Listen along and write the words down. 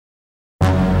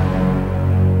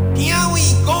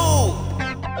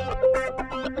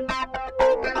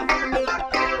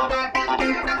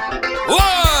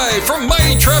Live from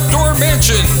Mighty Trapdoor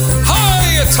Mansion,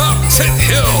 high atop Tit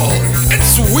Hill,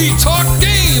 it's We Talk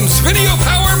Games Video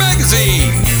Power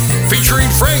Magazine, featuring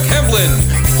Frank Hemblin,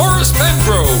 Horace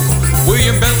Pengrove,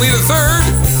 William Bentley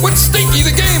III, with Stinky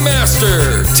the Game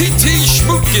Master, T.T.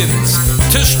 Schmootkins,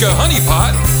 Tishka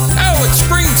Honeypot, Alex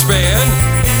Greenspan,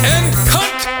 and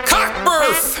Cunt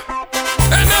Cockbirth.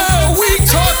 And now We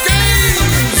Talk Games!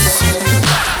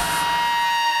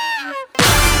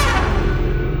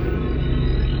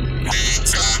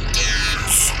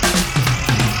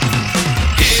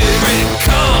 Here it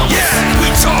comes! Yeah! We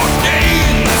Talk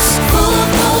Games! Full of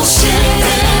bullshit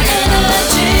and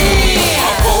energy.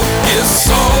 Our focus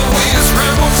always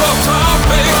rambles off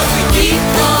topic, But we keep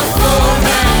the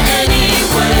format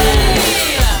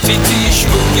anyway. T.T.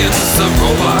 Schmootkins, the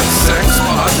robot sex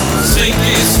bot.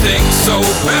 Stinky stinks so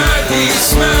bad he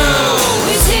smells.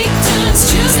 We take turns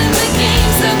choosing the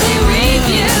games that we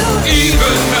review.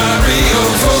 Even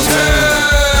Mario's Hotel.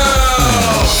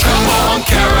 Come on,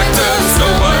 characters,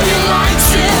 nobody likes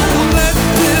you. Let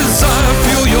desire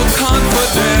fuel your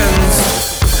confidence.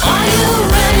 Are you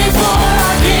ready for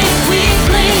our game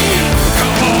weekly?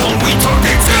 Come on, we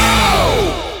talking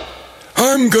now.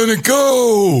 I'm gonna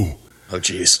go. Oh,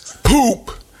 jeez.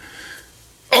 Poop.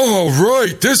 All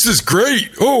right, this is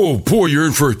great. Oh, boy, you're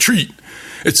in for a treat.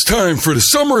 It's time for the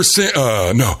summer SOS,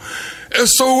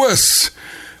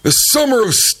 the Summer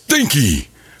of Stinky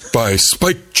by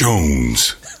Spike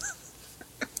Jones.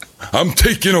 I'm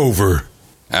taking over.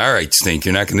 All right, Stink,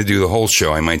 you're not going to do the whole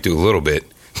show. I might do a little bit,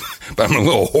 but I'm a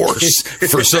little hoarse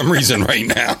for some reason right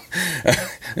now.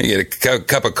 I get a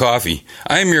cup of coffee.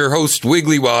 I'm your host,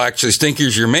 Wiggly. Well, actually,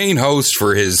 Stinky's your main host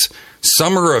for his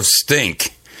Summer of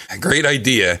Stink. A great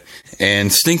idea.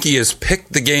 And Stinky has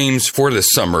picked the games for the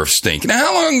Summer of Stink. Now,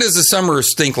 how long does the Summer of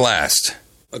Stink last?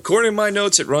 According to my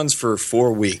notes, it runs for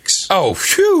 4 weeks. Oh,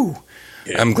 phew.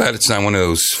 Yeah. I'm glad it's not one of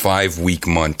those 5-week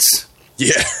months.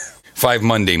 Yeah. 5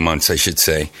 Monday months, I should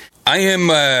say. I am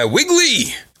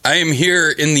Wiggly. I am here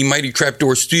in the Mighty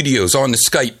Trapdoor Studios. On the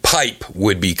Skype pipe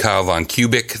would be Kyle Von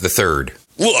Kubic III.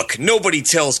 Look, nobody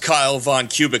tells Kyle Von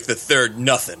Kubic III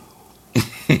nothing.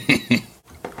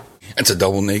 That's a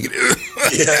double negative.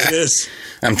 Yeah, it is.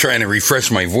 I'm trying to refresh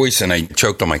my voice and I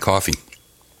choked on my coffee.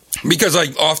 Because I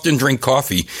often drink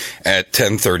coffee at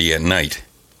 10:30 at night.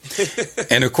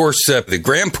 And of course, the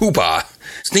Grand Poobah,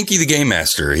 Stinky the Game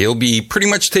Master, he'll be pretty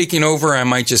much taking over. I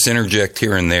might just interject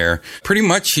here and there. Pretty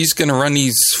much, he's going to run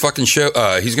these fucking shows.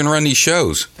 He's going to run these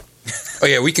shows. Oh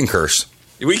yeah, we can curse.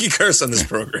 We can curse on this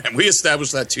program. We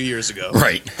established that 2 years ago.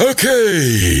 Right.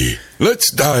 Okay, let's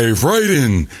dive right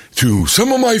in to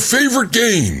some of my favorite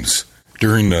games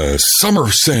during the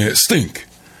Summer Stink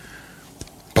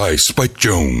by Spike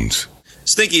Jones.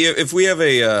 Stinky, if we have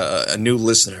a new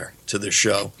listener to the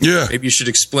show, Yeah. maybe you should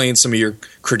explain some of your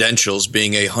credentials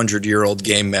being a 100-year-old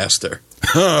game master.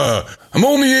 I'm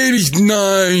only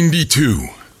 92.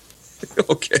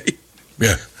 Okay.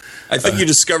 Yeah. I think you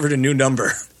discovered a new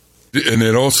number. And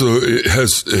it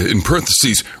has, in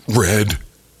parentheses, red.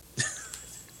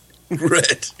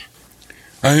 Red.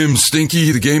 I am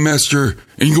Stinky, the Game Master.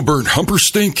 Engelbert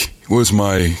Humperstink was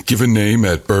my given name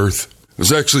at birth. It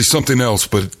was actually something else,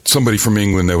 but somebody from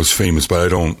England that was famous, but I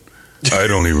don't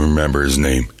even remember his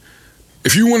name.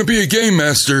 If you want to be a Game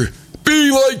Master,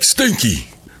 be like Stinky.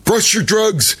 Brush your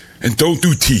drugs and don't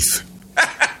do teeth.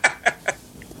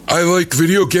 I like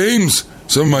video games.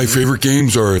 Some of my favorite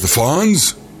games are The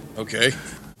Fonz. Okay.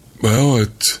 Well,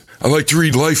 I like to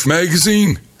read Life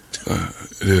magazine.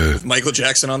 Michael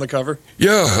Jackson on the cover?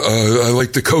 Yeah, I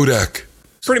like the Kodak.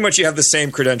 Pretty much you have the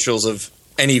same credentials of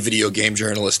any video game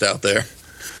journalist out there.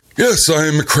 Yes, I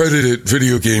am accredited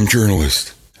video game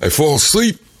journalist. I fall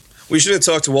asleep. We should have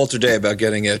talked to Walter Day about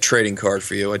getting a trading card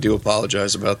for you. I do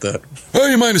apologize about that. Well,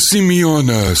 you might have seen me on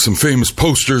some famous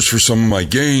posters for some of my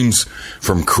games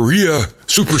from Korea,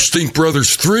 Super Stink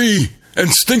Brothers 3, and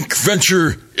Stink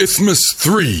Venture Isthmus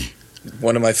 3.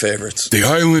 One of my favorites. The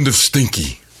Island of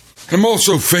Stinky. I'm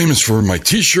also famous for my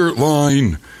t-shirt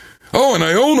line. Oh, and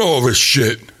I own all this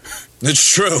shit.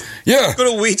 It's true. Yeah. Go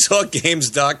to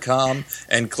WeTalkGames.com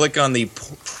and click on the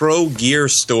Pro Gear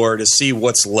store to see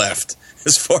what's left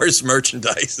as far as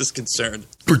merchandise is concerned.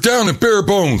 We're down at bare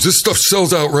bones. This stuff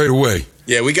sells out right away.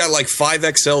 Yeah, we got like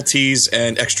 5XL tees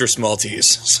and extra small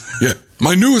tees. Yeah.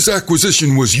 My newest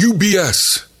acquisition was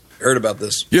UBS. Heard about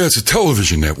this. Yeah, it's a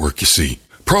television network, you see.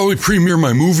 Probably premiere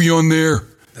my movie on there.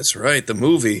 That's right, the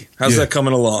movie. How's Yeah. that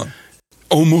coming along?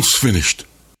 Almost finished.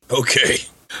 Okay.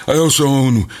 I also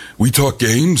own We Talk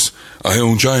Games. I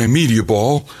own Giant Media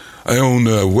Ball. I own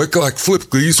Wecklack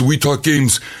Flipglees, We Talk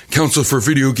Games Council for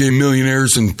Video Game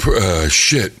Millionaires and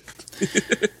shit.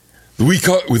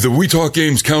 with the We Talk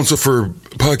Games Council for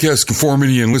Podcast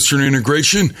Conformity and Listener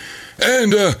Integration,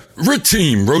 and RIT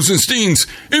Team, Rosenstein's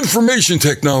Information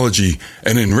Technology,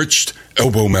 and Enriched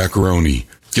Elbow Macaroni.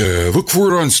 Look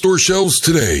for it on store shelves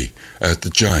today at the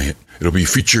Giant. It'll be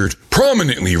featured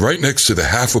prominently right next to the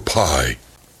half a pie.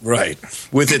 Right.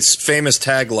 With its famous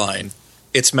tagline,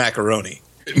 "It's macaroni."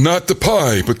 Not the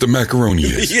pie, but the macaroni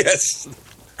is. Yes.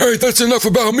 All right, that's enough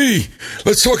about me.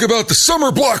 Let's talk about the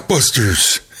summer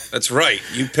blockbusters. That's right.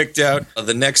 You picked out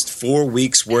the next 4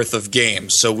 weeks worth of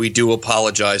games, so we do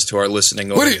apologize to our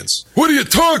listening audience. What are you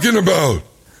talking about?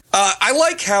 I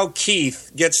like how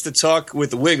Keith gets to talk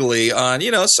with Wiggly on,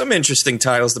 some interesting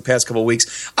titles the past couple of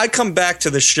weeks. I come back to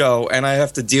the show, and I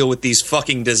have to deal with these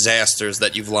fucking disasters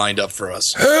that you've lined up for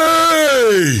us.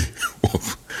 Hey!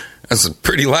 That's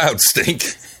pretty loud,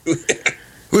 Stink.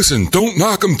 Listen, don't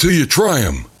knock them till you try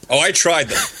them. Oh, I tried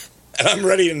them, and I'm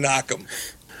ready to knock them.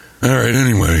 All right,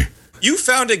 anyway. You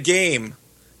found a game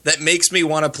that makes me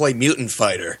want to play Mutant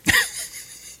Fighter.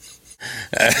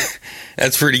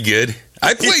 That's pretty good.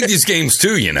 I played these games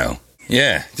too,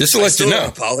 Yeah, just to let you know.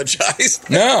 Apologize.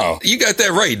 No, you got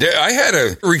that right. I had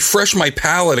to refresh my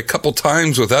palate a couple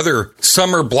times with other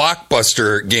summer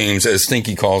blockbuster games, as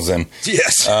Stinky calls them.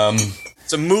 Yes.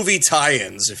 Some movie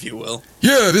tie-ins, if you will.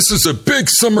 Yeah, this is a big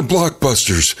summer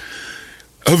blockbusters.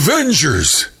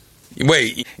 Avengers.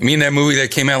 Wait, you mean that movie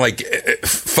that came out like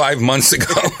 5 months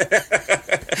ago?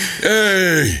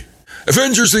 Hey,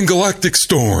 Avengers in Galactic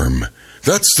Storm.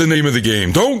 That's the name of the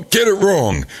game. Don't get it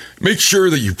wrong. Make sure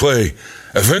that you play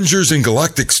Avengers in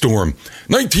Galactic Storm,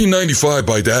 1995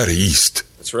 by Data East.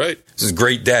 That's right. This is a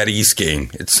great Data East game.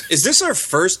 Is this our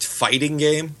first fighting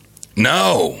game?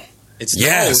 No. It's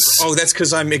yes. Oh, that's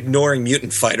because I'm ignoring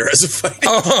Mutant Fighter as a fighting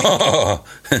Oh.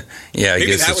 Yeah, I Maybe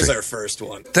guess that was our first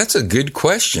one. That's a good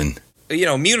question.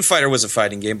 Mutant Fighter was a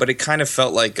fighting game, but it kind of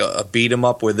felt like a beat 'em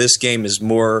up, where this game is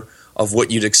more of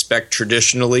what you'd expect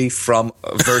traditionally from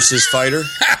a versus fighter.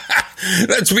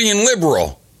 That's being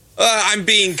liberal. I'm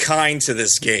being kind to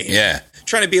this game. Yeah.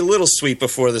 Trying to be a little sweet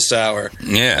before this hour.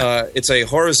 Yeah. It's a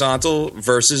horizontal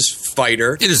versus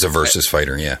fighter. It is a versus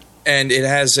fighter, yeah. And it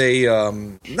has a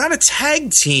not a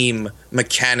tag team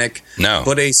mechanic, No.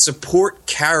 but a support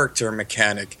character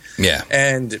mechanic. Yeah.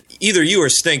 And either you or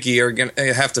Stinky are going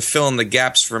to have to fill in the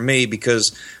gaps for me,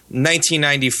 because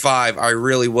 1995, I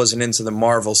really wasn't into the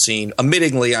Marvel scene.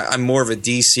 Admittingly, I'm more of a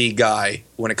DC guy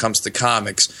when it comes to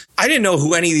comics. I didn't know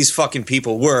who any of these fucking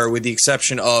people were, with the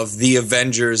exception of the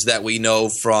Avengers that we know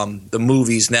from the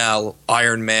movies now: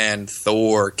 Iron Man,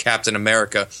 Thor, Captain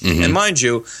America. Mm-hmm. And mind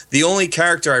you, the only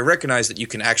character I recognize that you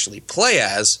can actually play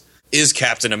as is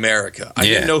Captain America. I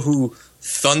didn't know who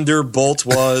Thunderbolt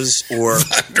was, or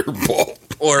Thunderbolt,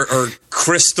 or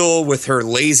Crystal with her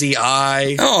lazy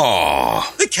eye.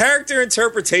 Oh, The character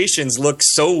interpretations look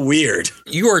so weird.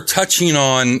 you are touching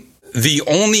on the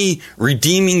only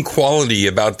redeeming quality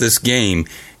about this game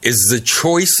is the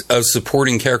choice of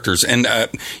supporting characters. And I'm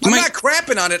not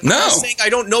crapping on it. No. I'm just saying I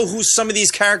don't know who some of these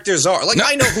characters are. Like, No.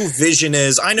 I know who Vision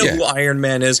is. I know who Iron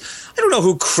Man is. I don't know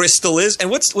who Crystal is.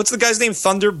 And what's the guy's name?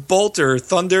 Thunderbolt or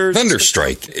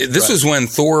Thunderstrike. This was when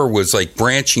Thor was like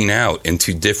branching out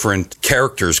into different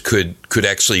characters could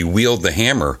actually wield the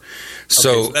hammer.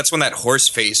 So, so that's when that horse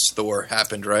face Thor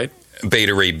happened, right?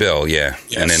 Beta Ray Bill, yeah.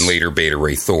 Yes. And then later Beta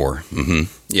Ray Thor. Mm-hmm.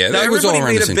 Yeah, Now, that was all everybody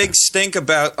around made the a same big time. stink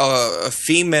about a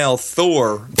female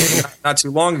Thor not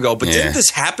too long ago, but Yeah. didn't this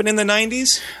happen in the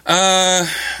 90s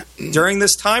during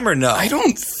this time, or no? I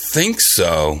don't think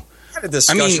so. I had a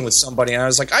discussion with somebody, and I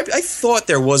was like, I thought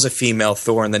there was a female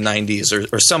Thor in the 90s,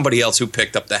 or somebody else who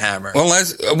picked up the hammer.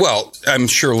 Well, I'm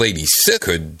sure Lady Sif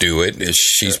could do it.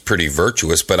 She's pretty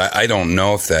virtuous, but I don't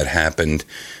know if that happened.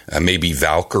 Maybe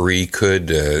Valkyrie could.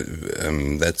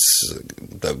 That's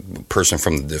the person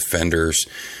from the Defenders.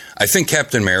 I think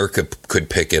Captain America could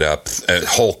pick it up.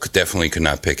 Hulk definitely could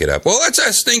not pick it up. Well, let's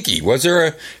ask Stinky. Was there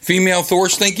a female Thor,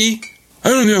 Stinky? I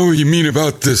don't know what you mean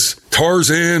about this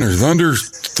Tarzan or Thunder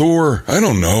Thor. I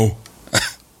don't know.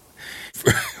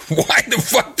 Why the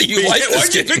fuck do you like this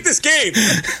Why'd you game? pick this game?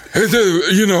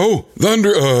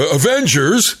 Thunder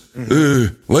Avengers,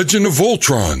 Legend of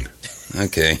Voltron.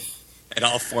 Okay. And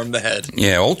I'll form the head.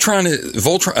 Yeah, Voltron.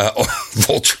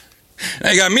 Voltron.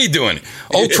 They got me doing it.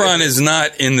 Ultron is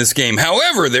not in this game.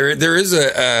 However, there is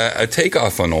a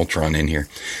takeoff on Ultron in here.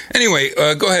 Anyway,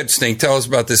 go ahead, Stink. Tell us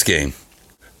about this game.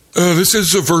 This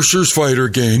is a versus fighter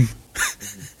game.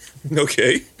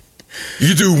 Okay.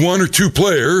 You do 1 or 2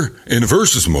 player in a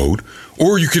versus mode,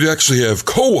 or you could actually have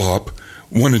co-op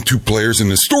 1 and 2 players in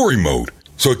the story mode.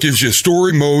 So it gives you a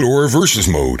story mode or a versus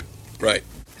mode. Right.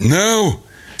 Now,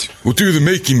 we'll do the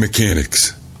making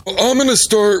mechanics. I'm going to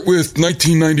start with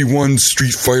 1991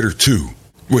 Street Fighter 2.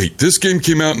 Wait, this game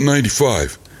came out in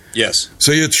 95. Yes.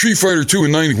 So you had Street Fighter 2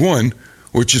 in 91,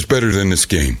 which is better than this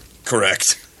game.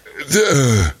 Correct.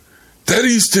 That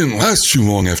East didn't last too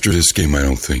long after this game, I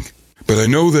don't think. But I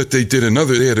know that they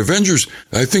had Avengers.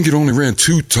 I think it only ran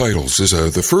 2 titles.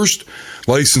 The first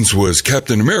license was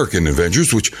Captain America and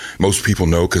Avengers, which most people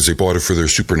know because they bought it for their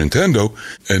Super Nintendo.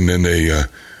 And then they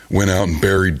went out and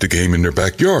buried the game in their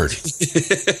backyard.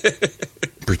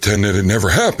 Pretend that it never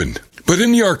happened. But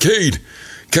in the arcade,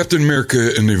 Captain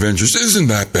America and the Avengers isn't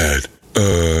that bad.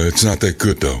 It's not that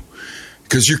good, though.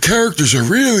 Because your characters are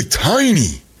really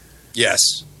tiny.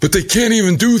 Yes. But they can't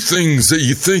even do things that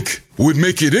you think would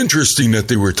make it interesting that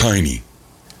they were tiny.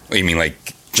 What, you mean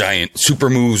like giant super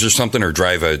moves or something, or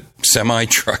drive a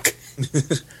semi-truck?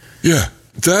 Yeah,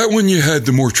 that one you had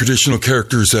the more traditional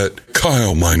characters that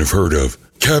Kyle might have heard of.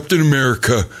 Captain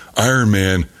America, Iron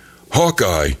Man,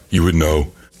 Hawkeye, you would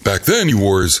know. Back then he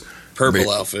wore his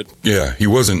Purple outfit. Yeah, he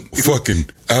wasn't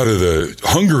fucking out of the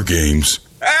Hunger Games.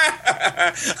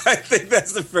 I think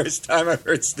that's the first time I've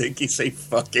heard Stinky say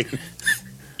fucking.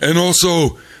 And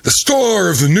also, the star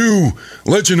of the new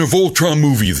Legend of Ultron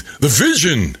movie, The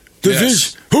Vision. The Yes.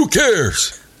 Vision. Who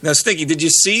cares? Now, Stinky, did you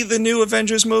see the new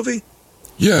Avengers movie?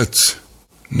 Yeah,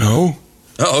 no.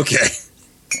 Oh, okay.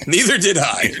 Neither did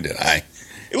I. Neither did I.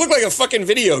 It looked like a fucking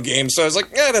video game, so I was like,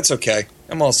 yeah, that's okay.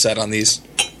 I'm all set on these.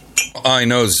 All I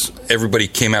know is everybody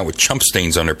came out with chump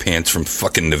stains on their pants from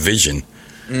fucking The Vision.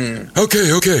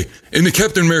 Okay. In the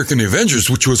Captain America and the Avengers,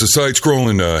 which was a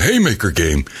side-scrolling Haymaker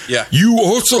game, Yeah. you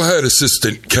also had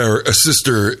assistant.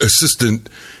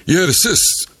 You had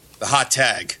assists. The hot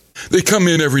tag. They come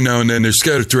in every now and then. They're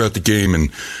scattered throughout the game, and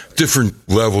different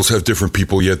levels have different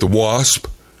people. You had the Wasp,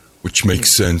 which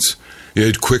makes sense. You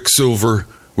had Quicksilver,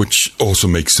 which also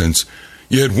makes sense.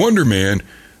 You had Wonder Man,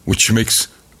 which makes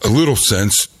a little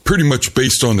sense, pretty much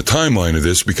based on the timeline of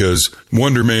this, because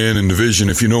Wonder Man and the Vision,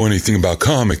 if you know anything about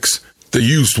comics, they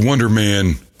used Wonder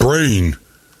Man brain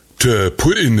to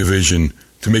put in the Vision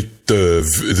to make the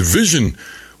Vision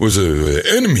was an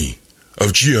enemy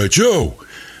of G.I. Joe.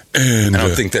 And I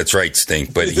don't think that's right,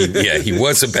 Stink, but he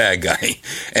was a bad guy.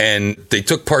 And they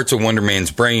took parts of Wonder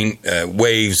Man's brain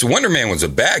waves. Wonder Man was a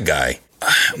bad guy.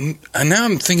 And now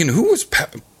I'm thinking, who was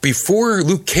before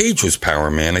Luke Cage was Power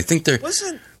Man? I think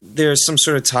Wasn't there some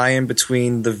sort of tie-in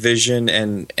between the Vision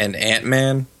and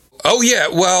Ant-Man? Oh yeah,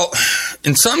 well,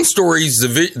 in some stories,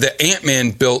 the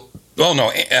Ant-Man built. Oh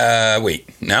no,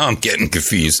 wait. Now I'm getting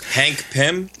confused. Hank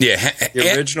Pym? Yeah,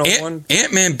 The original one?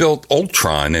 Ant-Man built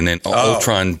Ultron, and then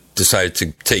Ultron decided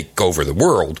to take over the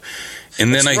world.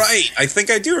 And then That's right. I think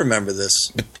I do remember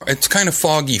this. It's kind of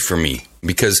foggy for me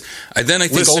because I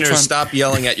think Listeners, Ultron. stop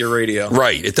yelling at your radio.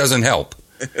 Right, it doesn't help.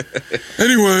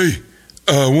 anyway,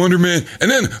 Wonder Man. And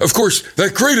then, of course,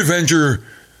 that great Avenger,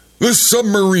 the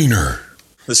Submariner.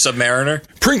 The Submariner?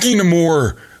 Prinky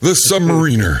Namor, the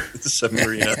Submariner. The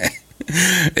Submariner.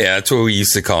 Yeah, that's what we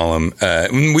used to call him.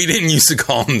 We didn't used to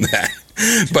call him that.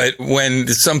 But when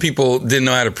some people didn't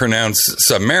know how to pronounce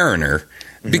Submariner,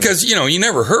 because, you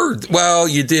never heard. Well,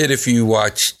 you did if you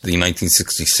watched the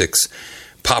 1966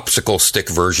 popsicle stick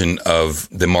version of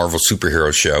the Marvel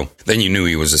superhero show. Then you knew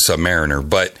he was a Submariner.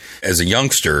 But as a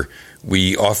youngster,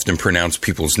 we often pronounce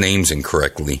people's names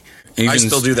incorrectly. I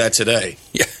still do that today.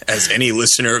 Yeah. As any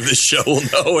listener of this show will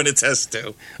know and attest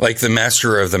to. Like the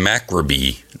master of the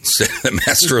Macrobee, the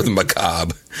master of the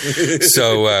macabre.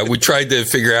 So we tried to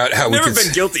figure out how Never we could...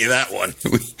 been guilty of that one.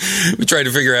 We tried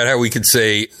to figure out how we could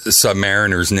say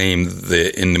Submariner's name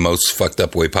in the most fucked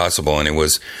up way possible, and it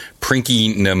was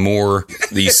Prinky Namor,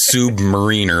 the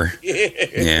Submariner.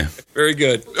 Yeah. Very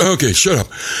good. Okay, shut up.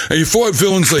 And you fought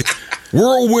villains like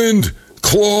Whirlwind,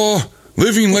 Claw,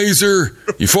 Living Laser.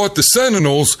 You fought the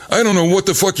Sentinels. I don't know what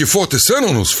the fuck you fought the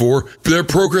Sentinels for. They're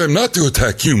programmed not to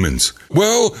attack humans.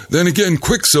 Well, then again,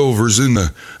 Quicksilver's in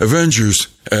the Avengers,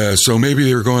 so maybe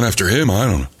they were going after him. I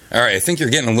don't know. All right, I think you're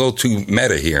getting a little too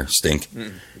meta here, Stink.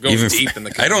 Going deep in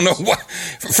the I don't know what.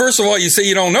 First of all, you say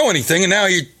you don't know anything, and now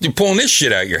you're pulling this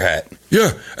shit out your hat.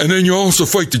 Yeah, and then you also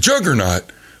fight the Juggernaut,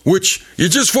 which you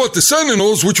just fought the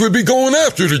Sentinels, which would be going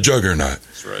after the Juggernaut.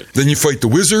 That's right. Then you fight the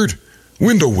Wizard.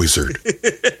 Window Wizard.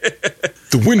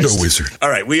 The Window Wizard. All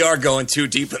right, we are going too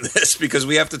deep in this because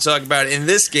we have to talk about in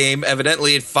this game,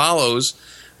 evidently it follows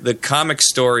the comic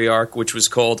story arc, which was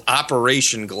called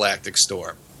Operation Galactic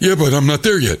Storm. Yeah, but I'm not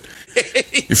there yet.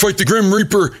 You fight the Grim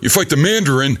Reaper, you fight the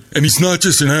Mandarin, and he's not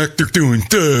just an actor doing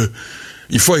duh.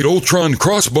 You fight Ultron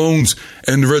Crossbones,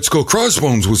 and the Red Skull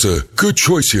Crossbones was a good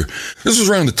choice here. This was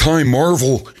around the time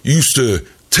Marvel used to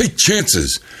take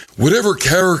chances. Whatever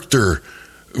character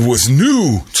was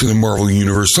new to the Marvel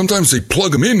Universe, sometimes they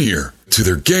plug them in here to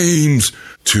their games,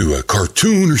 to a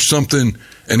cartoon or something,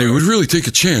 and they would really take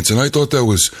a chance. And I thought that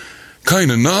was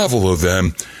kind of novel of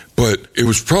them, but it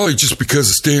was probably just because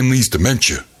of Stan Lee's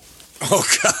dementia. Oh,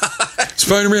 God.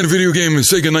 Spider-Man, a video game in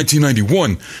Sega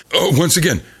 1991. Once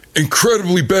again,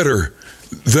 incredibly better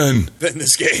than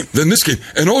this game.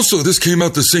 And also, this came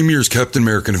out the same year as Captain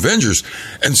America and Avengers.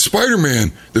 And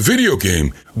Spider-Man, the video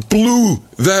game, blew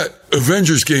that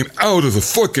Avengers game out of the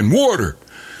fucking water.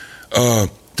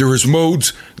 There was modes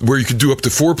where you could do up to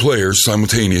 4 players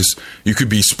simultaneous. You could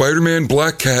be Spider-Man,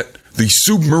 Black Cat, the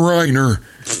Submariner,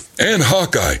 and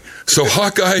Hawkeye. So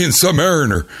Hawkeye and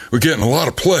Submariner were getting a lot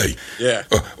of play. Yeah.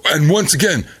 And once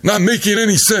again, not making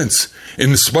any sense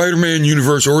in the Spider-Man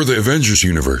universe or the Avengers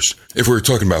universe. If we were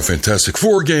talking about Fantastic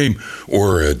Four game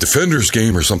or a Defenders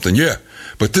game or something, yeah.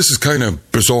 But this is kind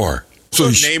of bizarre. So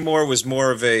Namor was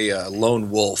more of a lone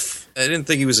wolf. I didn't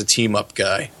think he was a team-up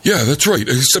guy. Yeah, that's right.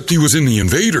 Except he was in the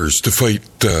Invaders to fight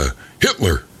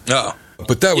Hitler. Oh.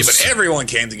 But that was... but everyone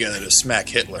came together to smack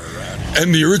Hitler around.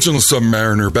 And the original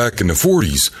Submariner back in the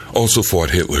 40s also fought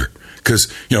Hitler. Because,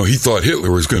 he thought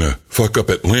Hitler was going to fuck up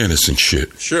Atlantis and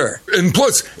shit. Sure. And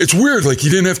plus, it's weird, like he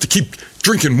didn't have to keep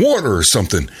drinking water or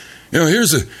something.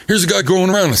 Here's a guy going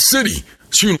around a city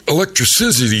shooting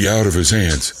electricity out of his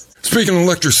hands. Speaking of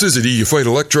electricity, you fight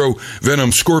Electro,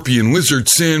 Venom, Scorpion, Lizard,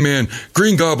 Sandman,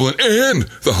 Green Goblin, and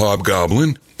the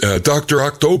Hobgoblin, Dr.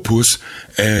 Octopus,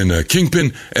 and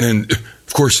Kingpin, and,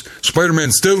 of course,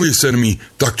 Spider-Man's deadliest enemy,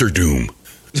 Dr. Doom.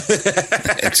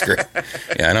 That's great.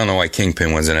 Yeah, I don't know why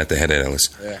Kingpin wasn't at the head of that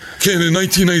list. Yeah. Okay, in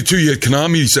 1992, you had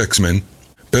Konami's X-Men,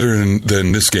 better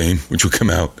than this game, which would come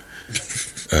out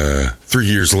 3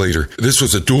 years later. This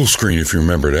was a dual screen, if you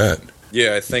remember that.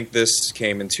 Yeah, I think this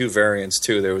came in 2 variants,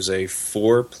 too. There was a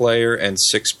 4-player and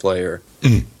 6-player.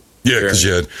 Yeah, because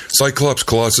you had Cyclops,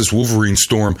 Colossus, Wolverine,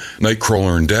 Storm,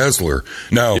 Nightcrawler, and Dazzler.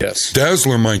 Now, yes.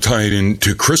 Dazzler might tie it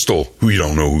into Crystal, who you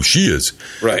don't know who she is.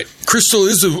 Right. Crystal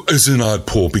is an odd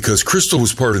pull because Crystal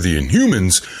was part of the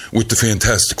Inhumans with the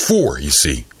Fantastic Four, you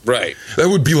see. Right. That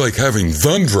would be like having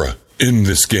Thundra in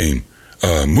this game.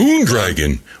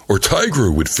 Moondragon or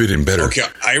Tigra would fit in better. Okay,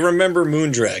 I remember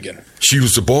Moondragon. She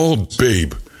was the bald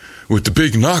babe with the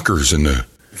big knockers and the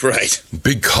right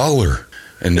big collar.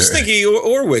 And Stinky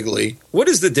or Wiggly, what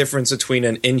is the difference between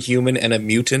an Inhuman and a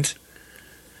mutant?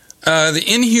 The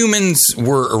Inhumans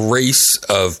were a race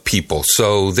of people,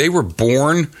 so they were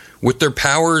born with their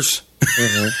powers.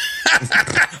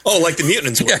 Mm-hmm. Oh, like the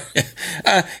mutants were.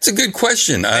 Yeah. It's a good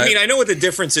question. I know what the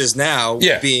difference is now,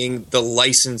 yeah. being the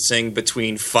licensing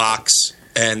between Fox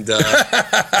and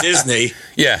Disney.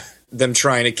 Yeah. Them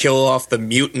trying to kill off the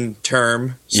mutant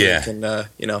term so yeah. they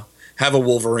can, have a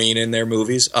Wolverine in their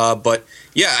movies. But,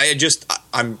 yeah,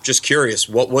 I'm just curious.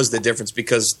 What was the difference?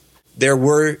 Because there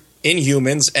were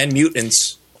Inhumans and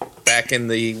mutants back in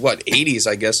the, 80s,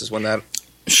 I guess, is when that...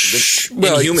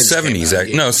 Well,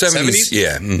 70s. No, 70s.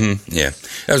 Yeah, yeah.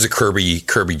 That was a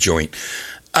Kirby joint.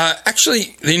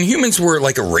 Actually, the Inhumans were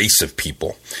like a race of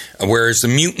people, whereas the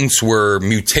mutants were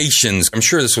mutations. I'm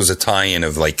sure this was a tie-in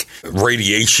of like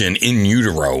radiation in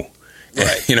utero,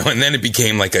 right? And then it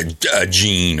became like a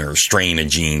gene or strain of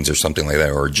genes or something like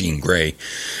that, or a Jean Grey,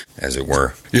 as it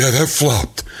were. Yeah, that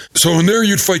flopped. So in there,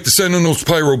 you'd fight the Sentinels,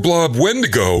 Pyro, Blob,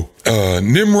 Wendigo,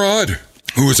 Nimrod,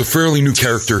 who was a fairly new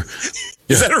character.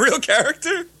 Is that a real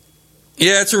character?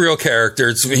 Yeah, it's a real character.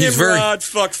 He's Nimrod,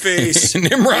 fuckface,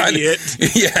 Nimrod, idiot.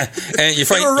 Yeah, and you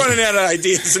fight. They were running out of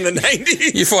ideas in the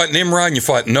 90s. You fought Nimrod, and you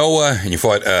fought Noah, and you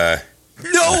fought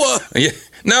Noah. Yeah,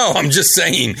 no, I'm just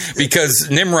saying because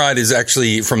Nimrod is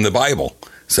actually from the Bible.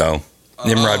 So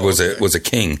Nimrod was a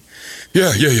king.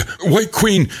 Yeah. White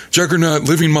Queen, Juggernaut,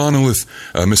 Living Monolith,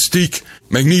 Mystique,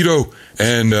 Magneto,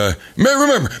 and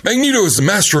remember, Magneto is the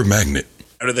master of magnet.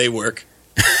 How do they work?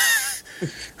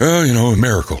 A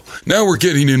miracle. Now we're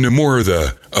getting into more of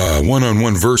the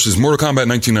one-on-one versus Mortal Kombat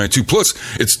 1992. Plus,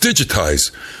 it's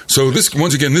digitized. So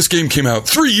this game came out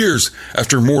 3 years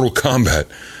after Mortal Kombat.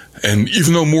 And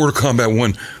even though Mortal Kombat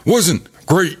 1 wasn't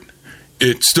great,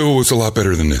 it still was a lot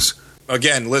better than this.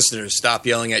 Again, listeners, stop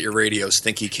yelling at your radios.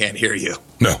 Think he can't hear you.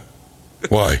 No.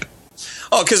 Why?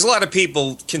 Oh, because a lot of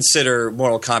people consider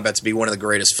Mortal Kombat to be one of the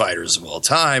greatest fighters of all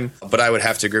time. But I would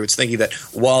have to agree with thinking that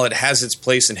while it has its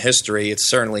place in history, it's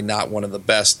certainly not one of the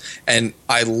best. And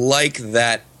I like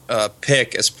that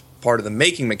pick as part of the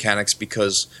making mechanics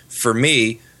because for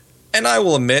me, and I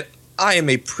will admit, I am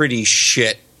a pretty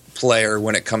shit player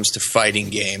when it comes to fighting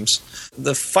games.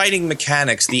 The fighting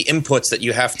mechanics, the inputs that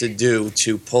you have to do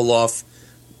to pull off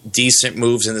decent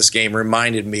moves in this game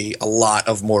reminded me a lot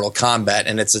of Mortal Kombat,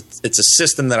 and it's a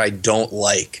system that I don't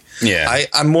like. Yeah.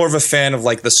 I'm more of a fan of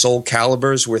like the Soul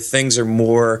Calibers, where things are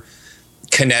more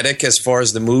kinetic as far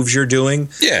as the moves you're doing.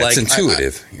 Yeah, like, it's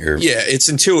intuitive. It's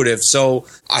intuitive. So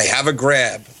I have a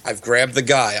grab. I've grabbed the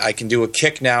guy. I can do a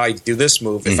kick now. I do this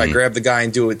move. If I grab the guy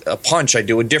and do a punch, I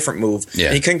do a different move. Yeah.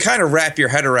 And you can kind of wrap your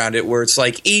head around it, where it's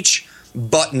like each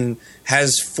button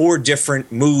has 4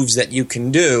 different moves that you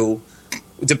can do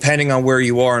depending on where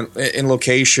you are in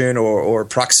location or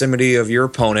proximity of your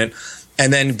opponent.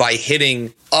 And then by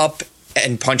hitting up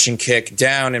and punch and kick,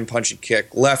 down and punch and kick,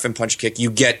 left and punch and kick,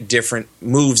 you get different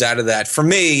moves out of that. For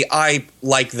me, I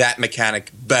like that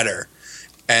mechanic better.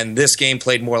 And this game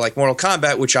played more like Mortal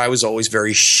Kombat, which I was always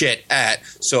very shit at.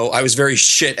 So I was very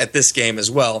shit at this game as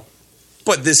well.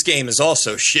 But this game is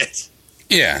also shit.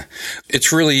 Yeah.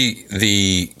 It's really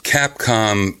the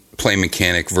Capcom play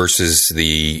mechanic versus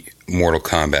the Mortal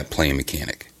Kombat play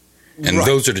mechanic. And Right.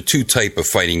 those are the 2 type of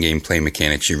fighting game play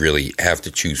mechanics you really have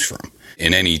to choose from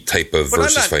in any type of But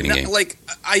versus fighting game. Like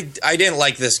I didn't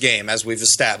like this game, as we've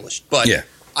established. But Yeah.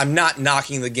 I'm not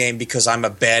knocking the game because I'm a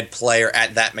bad player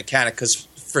at that mechanic. Because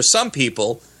for some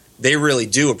people, they really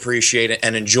do appreciate it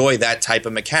and enjoy that type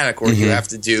of mechanic where you have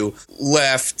to do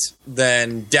left,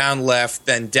 then down,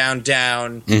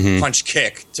 punch,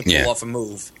 kick to pull Yeah. off a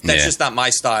move. That's Yeah. just not my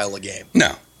style of game.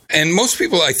 No. And most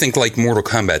people, I think, like Mortal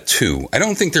Kombat 2. I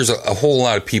don't think there's a whole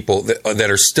lot of people that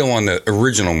are still on the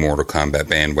original Mortal Kombat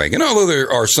bandwagon, although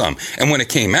there are some. And when it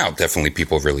came out, definitely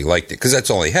people really liked it because that's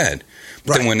all they had.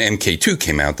 But then Right. when MK2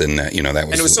 came out, then, that was...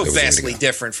 And it was so the way to vastly go.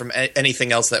 different from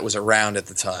anything else that was around at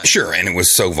the time. Sure, and it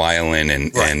was so violent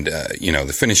and, Right. and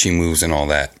the finishing moves and all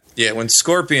that. Yeah, when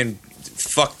Scorpion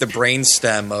fucked the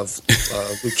brainstem of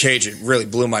Luke Cage, it really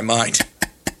blew my mind.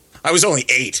 I was only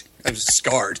 8. I was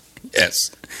scarred. Yes.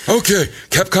 Okay,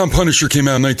 Capcom Punisher came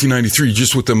out in 1993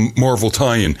 just with the Marvel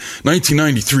tie-in.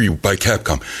 1993 by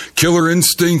Capcom. Killer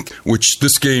Instinct, which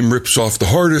this game rips off the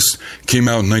hardest, came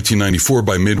out in 1994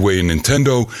 by Midway and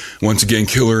Nintendo. Once again,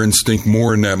 Killer Instinct,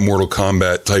 more in that Mortal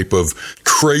Kombat type of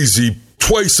crazy,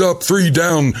 twice up, 3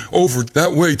 down, over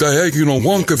that way, diagonal,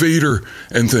 Wonka Vader,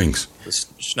 and things. This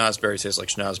schnozberry tastes like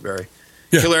schnozberry.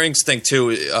 Yeah. Killer Instinct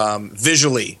 2,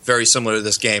 visually very similar to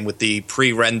this game with the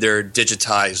pre-rendered,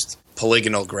 digitized,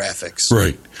 polygonal graphics.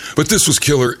 Right. But this was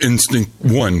Killer Instinct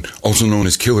 1, also known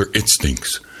as Killer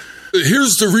Instincts.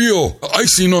 Here's the real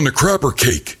icing on the crapper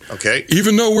cake. Okay.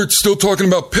 Even though we're still talking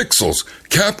about pixels,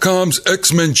 Capcom's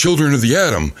X-Men Children of the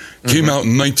Atom came out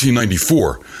in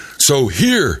 1994. So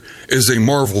here is a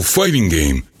Marvel fighting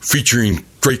game featuring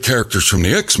great characters from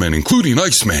the X-Men, including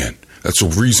Iceman. That's the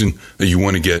reason that you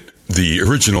want to get the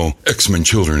original X-Men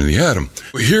Children of the Atom.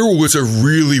 Here was a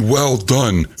really well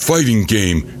done fighting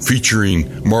game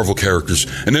featuring Marvel characters.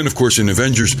 And then, of course, in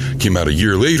Avengers came out a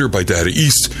year later by Data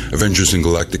East, Avengers in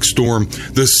Galactic Storm.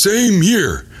 The same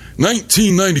year,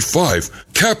 1995,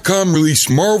 Capcom released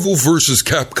Marvel vs.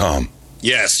 Capcom.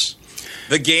 Yes.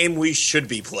 The game we should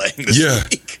be playing this Yeah.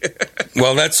 week.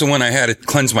 Well, that's the one I had to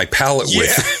cleanse my palate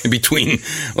with in between,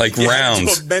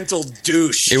 rounds. To a mental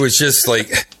douche. It was just like,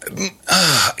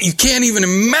 you can't even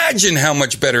imagine how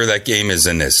much better that game is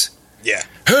than this. Yeah.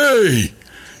 Hey!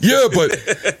 Yeah, but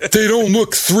they don't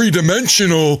look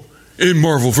three-dimensional in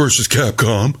Marvel vs.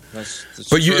 Capcom. That's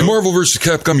But true. in Marvel vs.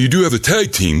 Capcom, you do have a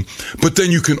tag team, but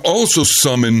then you can also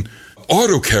summon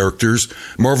auto characters.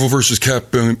 Marvel vs.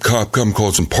 Capcom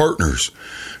calls them partners.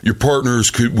 Your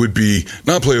partners would be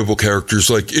non-playable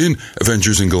characters like in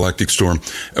Avengers and Galactic Storm.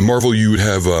 And Marvel, you would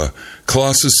have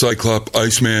Colossus, Cyclops,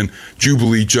 Iceman,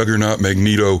 Jubilee, Juggernaut,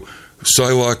 Magneto,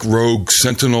 Psylocke, Rogue,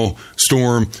 Sentinel,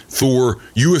 Storm, Thor,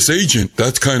 U.S. Agent.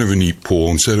 That's kind of a neat pool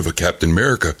instead of a Captain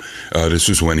America. This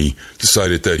was when he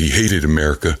decided that he hated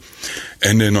America.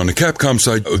 And then on the Capcom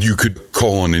side, you could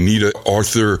call on Anita,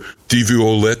 Arthur,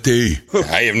 Diviolette.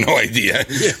 I have no idea.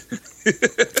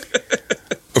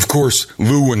 Of course,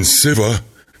 Lou and Siva,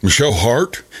 Michelle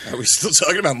Hart. Are we still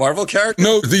talking about Marvel characters?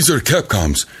 No, these are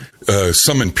Capcoms.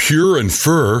 Summon Pure and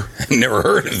Fur. Never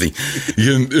heard of the...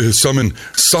 You can summon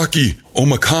Saki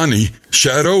Omakani,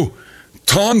 Shadow,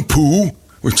 Tanpu,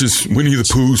 which is Winnie the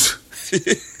Pooh's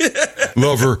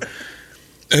lover,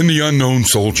 and the Unknown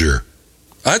Soldier.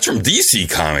 That's from DC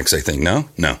Comics, I think. No?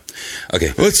 No.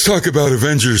 Okay. Let's talk about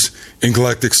Avengers in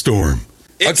Galactic Storm.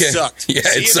 It sucked. Yeah,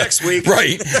 See it you sucked. next week.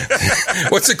 Right.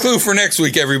 What's the clue for next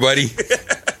week, everybody?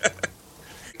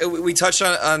 We touched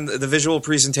on the visual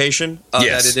presentation.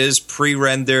 Yes. That it is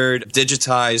pre-rendered,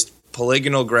 digitized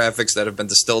polygonal graphics that have been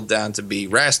distilled down to be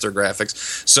raster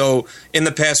graphics. So in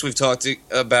the past, we've talked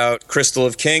about Crystal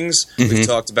of Kings. We've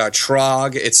talked about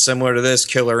Trog. It's similar to this,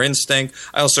 Killer Instinct.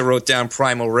 I also wrote down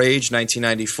Primal Rage,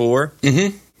 1994.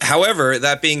 However,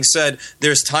 that being said,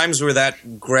 there's times where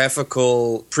that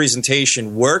graphical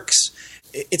presentation works.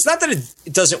 It's not that it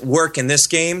doesn't work in this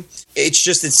game. It's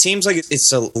just it seems like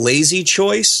it's a lazy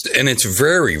choice. And it's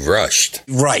very rushed.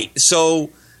 Right. So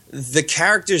the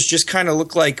characters just kind of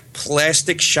look like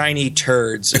plastic shiny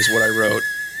turds is what I wrote.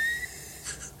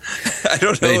 I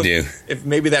don't know They do. if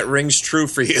maybe that rings true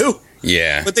for you.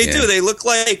 Yeah. But they yeah. do. They look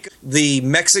like the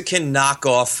Mexican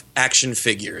knockoff action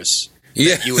figures.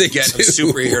 Yeah, You would they get of do.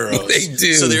 superheroes. They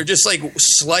do. So they're just like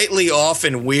slightly off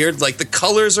and weird. Like the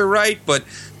colors are right, but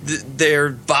their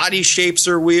body shapes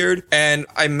are weird. And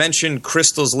I mentioned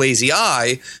Crystal's lazy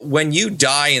eye. When you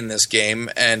die in this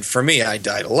game, and for me, I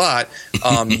died a lot,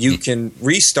 you can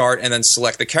restart and then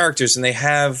select the characters. And they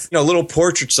have little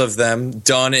portraits of them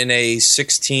done in a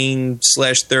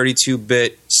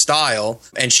 16/32-bit style.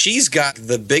 And she's got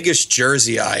the biggest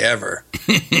Jersey eye ever.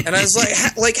 And I was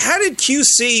like, how did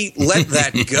QC let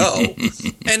that go?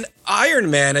 And Iron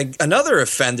Man, another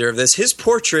offender of this, his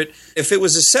portrait, if it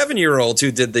was a 7-year-old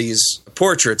who did these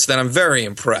portraits, then I'm very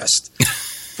impressed.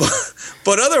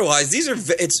 But otherwise,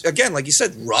 it's again, like you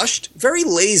said, rushed, very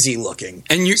lazy looking.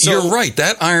 And you're right.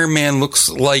 That Iron Man looks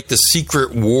like the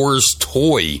Secret Wars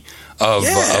toy of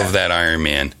that Iron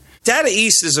Man. Data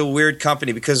East is a weird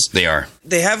company because They are.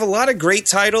 they have a lot of great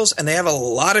titles and they have a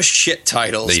lot of shit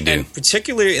titles. They do. And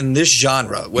particularly in this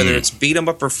genre, whether it's beat 'em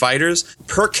up or fighters,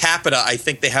 per capita, I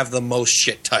think they have the most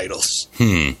shit titles.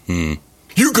 You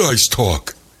guys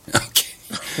talk. Okay.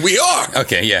 We are.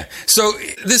 Okay, yeah. So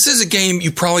this is a game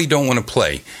you probably don't want to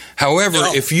play. However,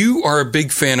 No. if you are a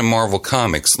big fan of Marvel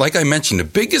Comics, like I mentioned, the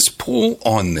biggest pull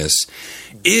on this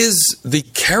is the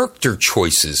character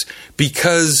choices,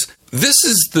 because this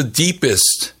is the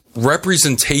deepest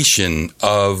representation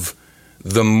of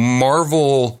the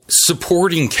Marvel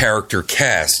supporting character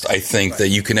cast, I think, that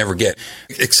you can ever get.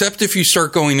 Except if you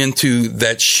start going into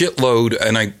that shitload,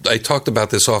 and I talked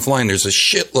about this offline, there's a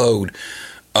shitload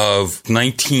of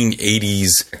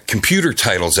 1980s computer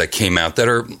titles that came out that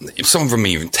are, some of them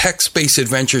even text-based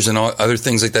adventures and all other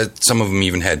things like that. Some of them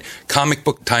even had comic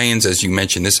book tie-ins, as you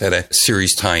mentioned. This had a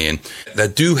series tie-in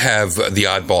that do have the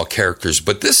oddball characters.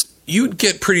 But this, you'd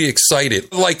get pretty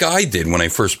excited, like I did when I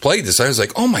first played this. I was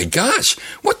like, oh my gosh,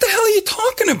 what the hell are you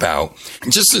talking about?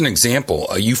 Just an example,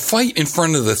 you fight in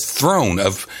front of the throne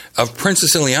of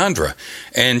Princess Ileandra,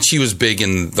 and she was big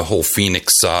in the whole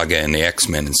Phoenix saga and the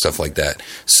X-Men and stuff like that.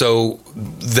 So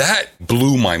that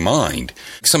blew my mind.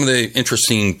 Some of the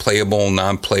interesting playable,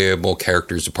 non-playable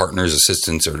characters, partners,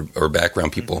 assistants, or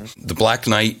background people. The Black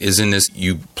Knight is in this.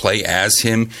 You play as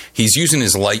him. He's using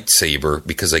his lightsaber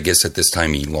because I guess at this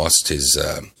time he lost his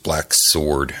black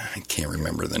sword. I can't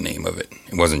remember the name of it.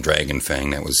 It wasn't Dragon Fang.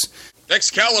 That was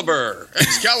Excalibur.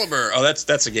 Oh,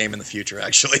 that's a game in the future,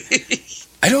 actually.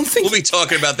 I don't think We'll be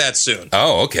talking about that soon.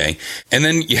 Oh, okay. And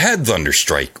then you had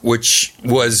Thunderstrike, which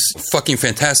was fucking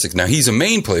fantastic. Now, he's a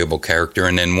main playable character,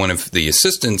 and then one of the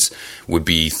assistants would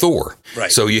be Thor.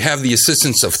 Right. So you have the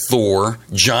assistants of Thor,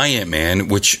 Giant Man,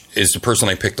 which is the person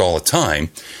I picked all the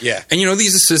time. Yeah. And,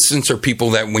 these assistants are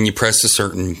people that when you press a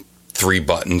certain 3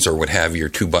 buttons or what have you, or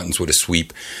 2 buttons with a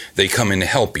sweep, they come in to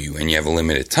help you, and you have a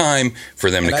limited time for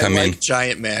them to come I in. like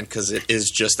Giant Man because it is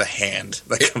just a hand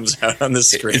that comes out on the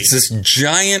screen. It's this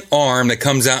giant arm that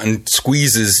comes out and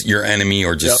squeezes your enemy,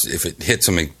 or just if it hits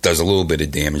them, it does a little bit of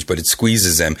damage, but it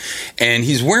squeezes them. And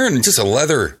he's wearing just a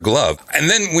leather glove. And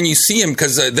then when you see him,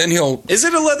 because then he'll... Is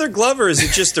it a leather glove or is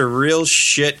it just a real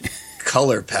shit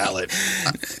color palette?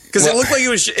 Because it looked like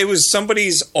it was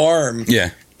somebody's arm.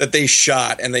 Yeah. That they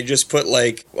shot, and they just put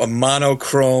like a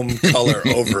monochrome color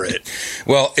over it.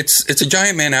 Well, it's a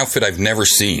Giant Man outfit I've never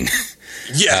seen.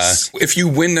 Yes. If you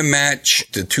win the match,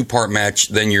 the 2-part match,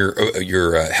 then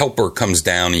your helper comes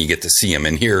down and you get to see him.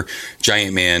 And here,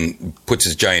 Giant Man puts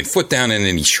his giant foot down and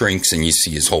then he shrinks and you see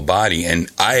his whole body.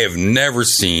 And I've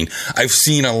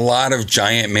seen a lot of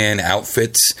Giant Man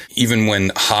outfits, even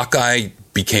when Hawkeye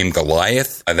became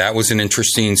Goliath. That was an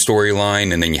interesting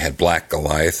storyline. And then you had Black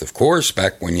Goliath, of course,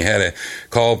 back when you had to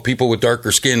call people with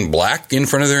darker skin black in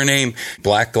front of their name.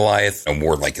 Black Goliath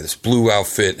wore like this blue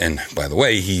outfit. And by the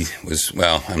way, he was,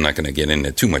 well, I'm not going to get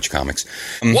into too much comics.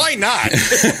 Why not?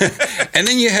 And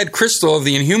then you had Crystal of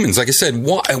the Inhumans. Like I said,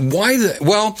 why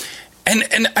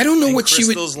and I don't know what she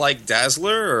would... Crystal's like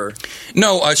Dazzler, or?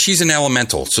 No, she's an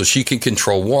elemental, so she can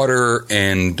control water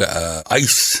and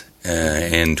ice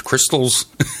and crystals.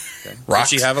 Does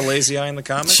she have a lazy eye in the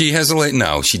comics? She has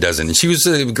no, she doesn't. She was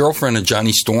a girlfriend of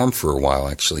Johnny Storm for a while,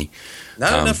 actually.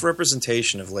 Not enough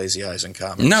representation of lazy eyes in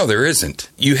comics. No, there isn't.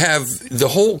 You have the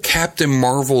whole Captain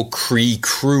Marvel Kree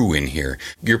crew in here.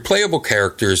 Your playable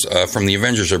characters from the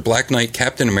Avengers are Black Knight,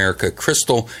 Captain America,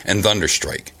 Crystal, and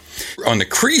Thunderstrike. On the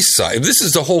Kree side, this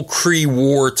is the whole Kree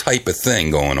war type of thing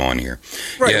going on here.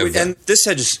 Right, and this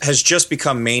has just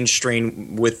become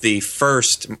mainstream with the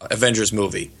first Avengers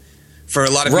movie. For a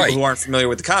lot of people who aren't familiar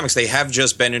with the comics, they have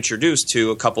just been introduced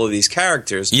to a couple of these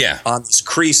characters on this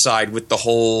Kree side with the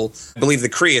whole, I believe the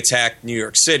Kree attacked New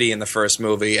York City in the first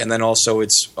movie, and then also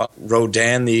it's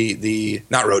Ronan.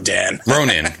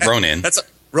 That's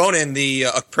Ronan, the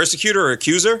persecutor or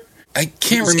accuser. I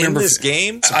can't remember in this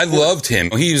game. I loved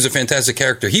him. He was a fantastic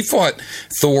character. He fought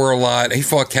Thor a lot. He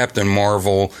fought Captain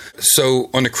Marvel. So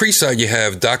on the Kree side, you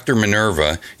have Dr.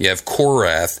 Minerva, you have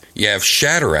Korath, you have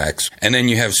Shatterax, and then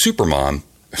you have Supermom.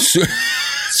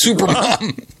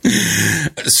 Supermom.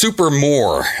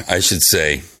 Supermore, I should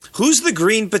say. Who's the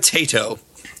green potato?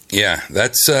 Yeah,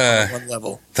 that's one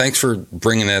level. Thanks for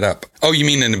bringing that up. Oh, you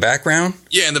mean in the background?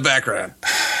 Yeah, in the background.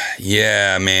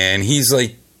 Yeah, man. He's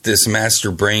like this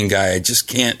master brain guy.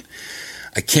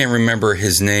 I can't remember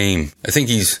his name. I think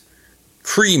he's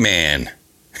Kree-Man.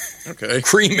 Okay.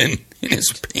 Kree-Man in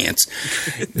his pants.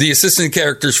 The assistant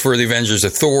characters for the Avengers are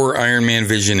Thor, Iron Man,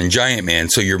 Vision, and Giant Man.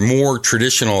 So your more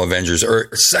traditional Avengers are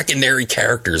secondary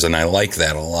characters, and I like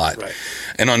that a lot. Right.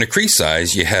 And on the Kree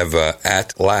side, you have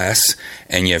Atlas,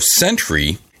 and you have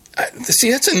Sentry. See,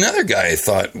 that's another guy I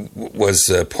thought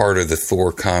was part of the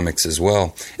Thor comics as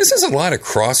well. This has a lot of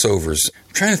crossovers.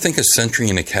 I'm trying to think of Sentry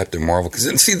and the Captain Marvel.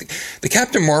 Because, see, the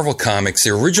Captain Marvel comics, the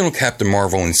original Captain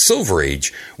Marvel in Silver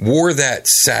Age, wore that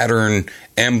Saturn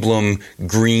emblem,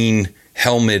 green,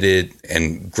 helmeted,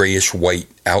 and grayish-white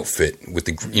outfit with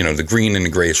the green and the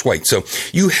grayish-white. So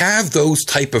you have those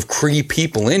type of Kree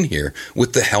people in here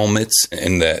with the helmets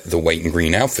and the white and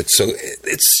green outfits. So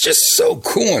it's just so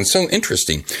cool and so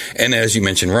interesting. And as you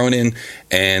mentioned, Ronan,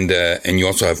 and you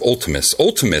also have Ultimus.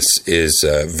 Ultimus is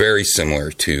very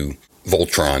similar to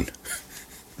Voltron.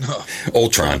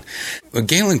 Ultron.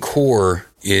 Galen Core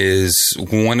is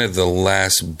one of the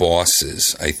last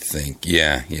bosses, I think.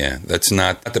 Yeah. That's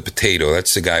not the potato.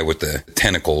 That's the guy with the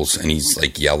tentacles, and he's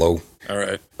like yellow. All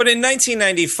right. But in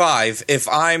 1995, if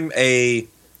I'm a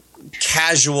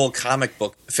casual comic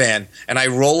book fan and I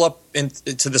roll up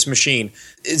into this machine,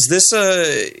 is this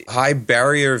a high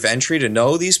barrier of entry to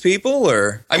know these people?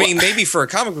 Or, I mean, maybe for a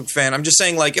comic book fan, I'm just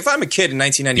saying, like, if I'm a kid in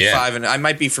 1995 and I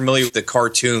might be familiar with the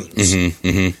cartoons.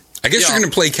 I guess you're going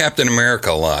to play Captain America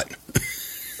a lot.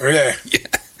 Yeah.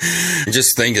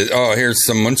 Just think, here's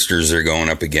some monsters they're going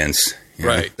up against.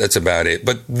 Right. That's about it.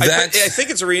 But I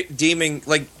think it's redeeming,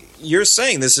 like you're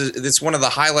saying, it's one of the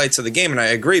highlights of the game, and I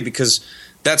agree, because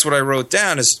that's what I wrote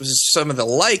down is some of the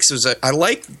likes. I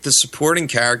like the supporting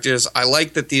characters. I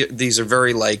like that these are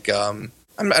very, like, I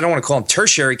don't want to call them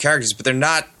tertiary characters, but they're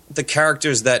not the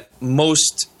characters that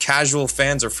most casual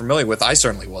fans are familiar with. I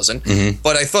certainly wasn't.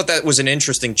 But I thought that was an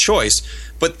interesting choice.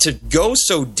 But to go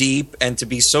so deep and to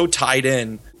be so tied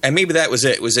in, and maybe that was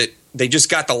it. They just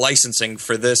got the licensing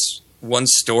for this one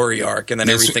story arc, and then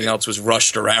everything else was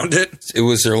rushed around it. It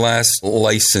was their last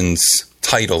license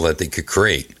title that they could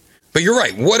create. But you're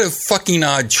right. What a fucking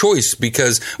odd choice,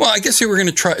 because, well, I guess they were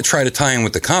going to try to tie in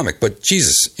with the comic, but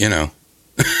Jesus,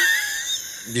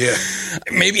 Yeah.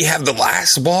 Maybe have the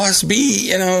last boss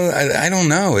be, I don't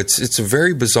know. It's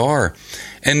very bizarre.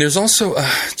 And there's also,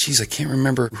 I can't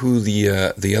remember who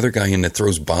the other guy in that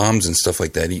throws bombs and stuff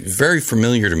like that. He's very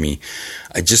familiar to me.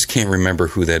 I just can't remember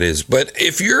who that is. But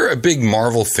if you're a big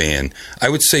Marvel fan, I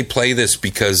would say play this,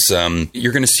 because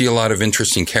you're going to see a lot of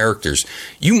interesting characters.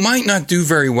 You might not do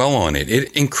very well on it.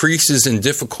 It increases in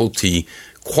difficulty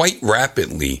quite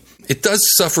rapidly. It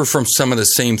does suffer from some of the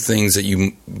same things that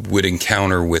you would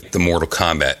encounter with the Mortal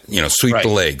Kombat. Sweep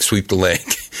the leg.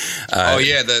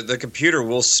 The computer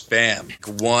will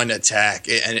spam one attack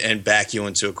and back you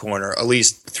into a corner. At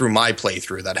least through my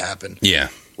playthrough, that happened. Yeah.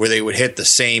 Where they would hit the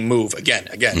same move again,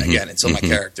 until my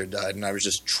character died and I was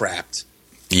just trapped.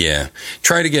 Yeah.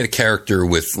 Try to get a character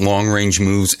with long-range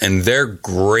moves, and they're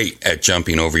great at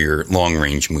jumping over your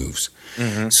long-range moves.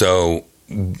 So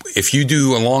if you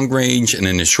do a long range and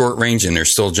then a short range and they're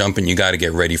still jumping, you got to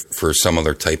get ready for some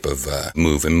other type of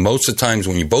move. And most of the times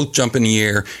when you both jump in the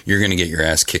air, you're going to get your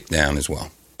ass kicked down as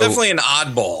well. Definitely an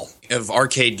oddball of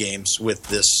arcade games with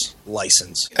this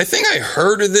license. I think I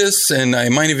heard of this, and I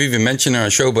might have even mentioned it on a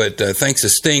show, but thanks to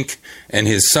Stink and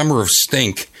his Summer of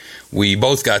Stink, we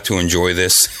both got to enjoy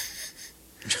this.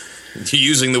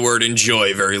 Using the word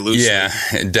enjoy very loosely. Yeah,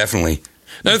 definitely.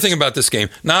 Another thing about this game,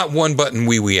 not one button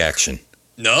wee action.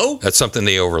 No? That's something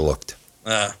they overlooked.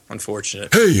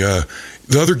 Unfortunate. Hey,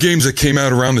 the other games that came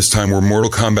out around this time were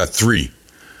Mortal Kombat 3.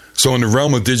 So in the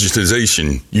realm of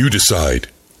digitization, you decide.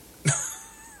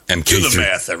 MK3. Do the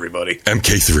math, everybody.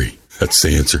 MK3. That's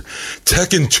the answer.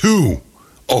 Tekken 2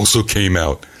 also came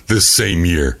out this same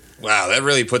year. Wow, that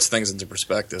really puts things into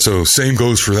perspective. So same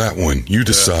goes for that one. You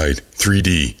decide.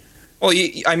 3D. Well,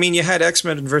 you had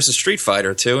X-Men versus Street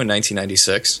Fighter 2 in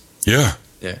 1996. Yeah.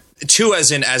 Yeah. 2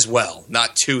 as in as well,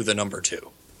 not 2 the number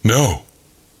 2. No.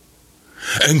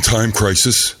 And Time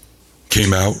Crisis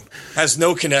came out. Has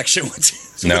no connection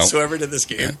whatsoever to this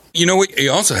game. You know what? You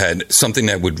also had something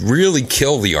that would really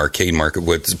kill the arcade market.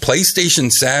 With PlayStation,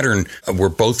 Saturn were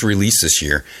both released this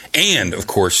year. And, of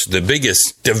course, the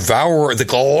biggest devourer, the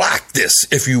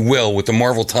Galactus, if you will, with the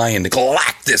Marvel tie-in, the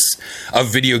Galactus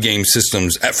of video game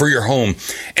systems for your home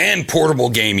and portable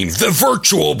gaming, the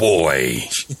Virtual Boy.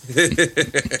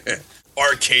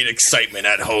 Arcade excitement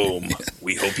at home.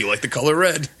 We hope you like the color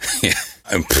red. Yeah.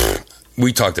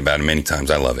 We talked about it many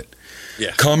times. I love it.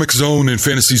 Yeah. Comic Zone and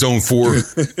Fantasy Zone 4.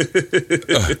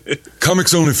 Comic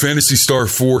Zone and Fantasy Star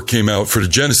 4 came out for the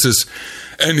Genesis.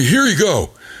 And here you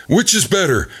go. Which is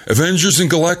better, Avengers and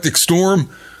Galactic Storm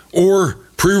or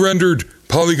pre-rendered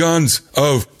polygons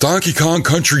of Donkey Kong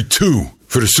Country 2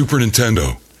 for the Super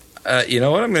Nintendo? You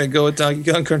know what? I'm going to go with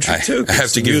Donkey Kong Country 2. I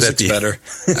have to give that to you. Better.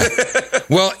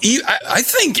 Well, I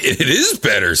think it is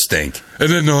better, Stink. And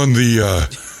then on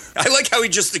the... I like how he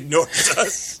just ignores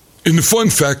us. In the fun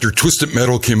factor, Twisted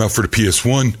Metal came out for the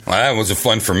PS1. Well, that wasn't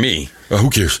fun for me. Who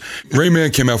cares?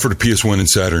 Rayman came out for the PS1 and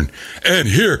Saturn. And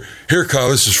here, Kyle,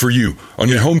 this is for you. On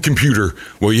your home computer,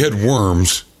 well, you had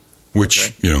Worms,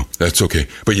 which, that's okay.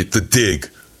 But the Dig.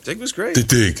 Dig was great. The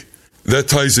Dig. That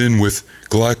ties in with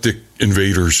Galactic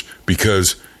Invaders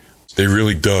because they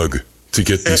really dug to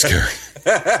get these characters.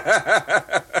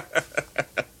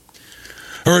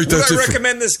 All right, that's it. Would I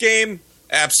recommend this game?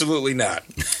 Absolutely not.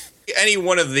 Any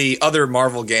one of the other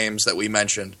Marvel games that we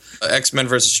mentioned, X-Men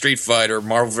vs. Street Fighter,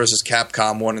 Marvel vs.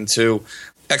 Capcom 1 and 2,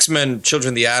 X-Men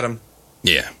Children of the Atom,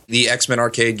 the X-Men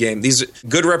arcade game. These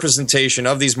good representation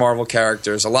of these Marvel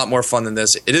characters, a lot more fun than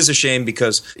this. It is a shame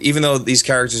because even though these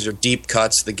characters are deep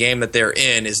cuts, the game that they're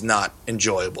in is not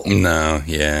enjoyable. No,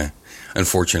 yeah.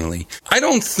 Unfortunately. I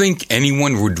don't think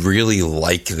anyone would really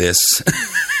like this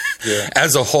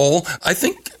as a whole. I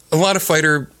think a lot of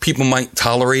fighter people might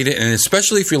tolerate it, and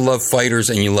especially if you love fighters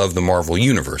and you love the Marvel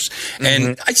Universe. Mm-hmm.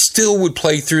 And I still would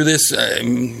play through this,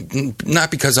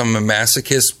 not because I'm a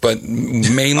masochist, but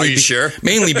mainly... Are you sure?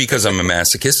 Mainly because I'm a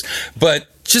masochist, but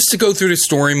just to go through the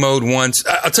story mode once.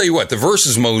 I'll tell you what, the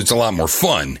versus mode is a lot more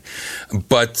fun.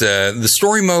 But the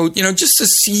story mode, just to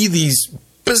see these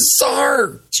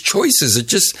bizarre choices,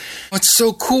 it's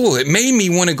so cool. It made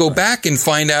me want to go back and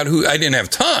find out who. I didn't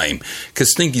have time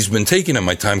because Stinky's been taking up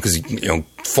my time because he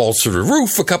falls through the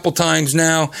roof a couple times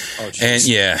now. Oh, and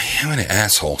what an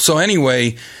asshole. So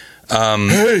anyway,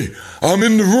 hey, I'm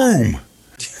in the room.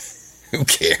 Who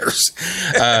cares?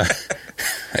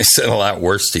 I said a lot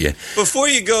worse to you. Before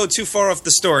you go too far off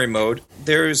the story mode,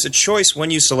 there's a choice when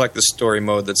you select the story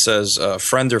mode that says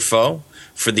friend or foe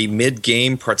for the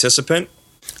mid-game participant.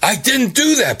 I didn't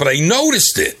do that, but I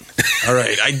noticed it. All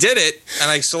right, I did it, and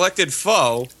I selected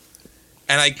foe,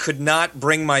 and I could not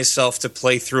bring myself to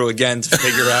play through again to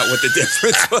figure out what the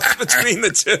difference was between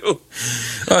the two.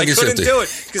 Well, I couldn't do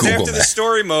it, because after the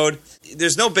story mode,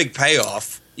 there's no big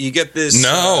payoff. You get this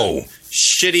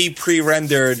shitty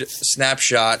pre-rendered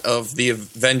snapshot of the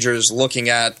Avengers looking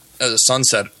at a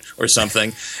sunset or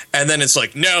something, and then it's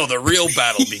like, no, the real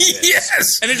battle begins.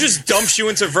 Yes! And it just dumps you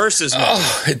into versus mode.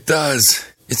 Oh, it does.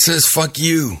 It says, fuck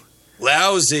you.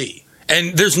 Lousy.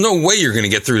 And there's no way you're going to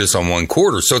get through this on one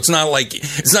quarter. So it's not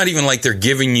even like they're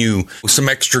giving you some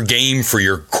extra game for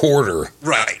your quarter.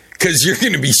 Right. Because you're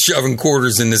going to be shoving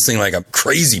quarters in this thing like a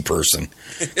crazy person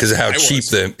because of how cheap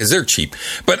because they're cheap.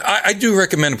 But I do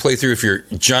recommend a playthrough if you're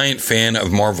a giant fan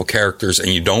of Marvel characters and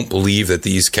you don't believe that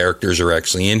these characters are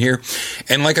actually in here.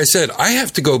 And like I said, I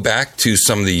have to go back to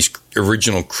some of these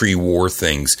original Kree War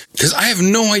things because I have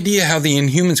no idea how the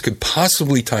Inhumans could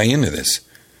possibly tie into this.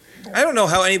 I don't know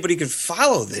how anybody could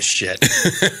follow this shit.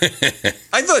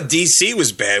 I thought DC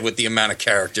was bad with the amount of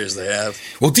characters they have.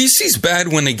 Well, DC's bad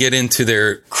when they get into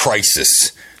their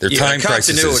crisis, their time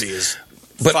crisis. Continuity is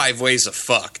 5 ways of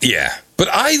fuck. Yeah, but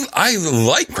I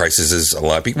like Crises a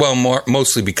lot. Well,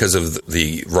 mostly because of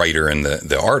the writer and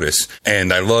the artist,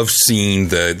 and I love seeing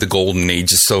the Golden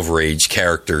Age, the Silver Age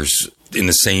characters in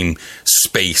the same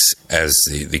space as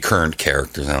the current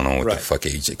characters. I don't know what the fuck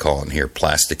age they call it in here.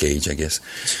 Plastic age, I guess.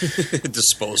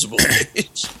 Disposable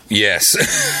age. Yes.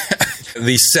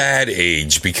 The sad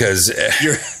age, because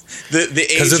the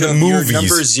age of the of movies. Your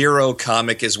number 0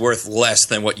 comic is worth less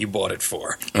than what you bought it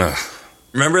for.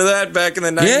 Remember that back in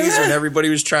the 90s when everybody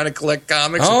was trying to collect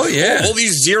comics? Oh, yeah. All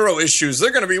these 0 issues,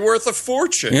 they're going to be worth a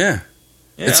fortune. Yeah.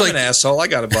 It's I'm an asshole. I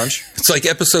got a bunch. It's like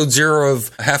episode 0 of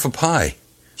Half a Pie.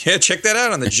 Yeah, check that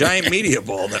out on the Giant Media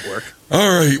Ball Network.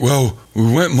 All right, well,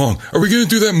 we went long. Are we going to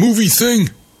do that movie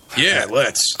thing? Yeah,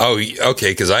 let's. Oh,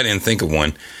 okay, because I didn't think of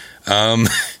one.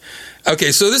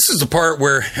 Okay, so this is the part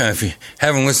where, if you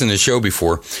haven't listened to the show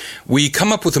before, we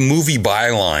come up with a movie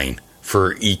byline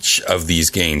for each of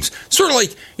these games. Sort of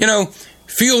like,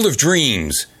 Field of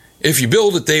Dreams. If you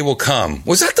build it, they will come.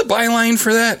 Was that the byline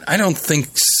for that? I don't think...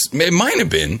 It might have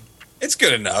been. It's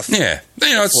good enough. Yeah.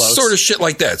 It's close. Sort of shit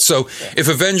like that. So if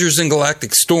Avengers in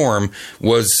Galactic Storm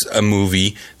was a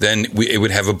movie, then it would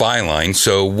have a byline.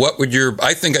 So what would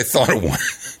I think I thought of one.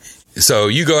 So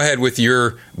you go ahead with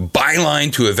your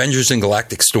byline to Avengers in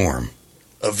Galactic Storm.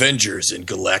 Avengers in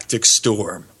Galactic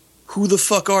Storm. Who the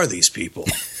fuck are these people?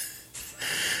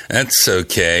 That's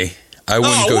okay. I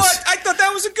wouldn't go. What? I thought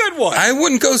that was a good one. I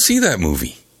wouldn't go see that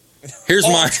movie. Here's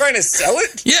mine. I'm trying to sell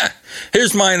it? Yeah.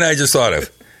 Here's mine I just thought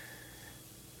of.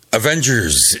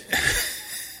 Avengers.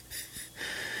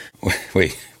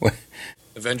 Wait. What?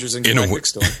 Avengers in Galactic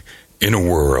Storm. In a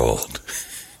world.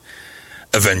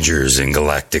 Avengers in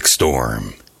Galactic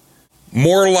Storm.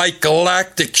 More like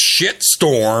Galactic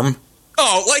Shitstorm.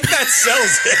 Oh, like that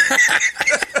sells it.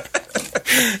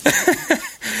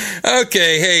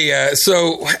 Okay, hey,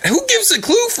 so who gives a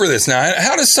clue for this now?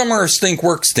 How does Summer of Stink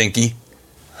work, Stinky?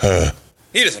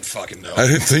 He doesn't fucking know. I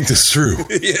didn't think this through.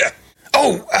 Yeah.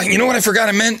 Oh, you know what I forgot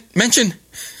to mention?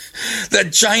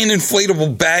 That giant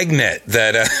inflatable bag net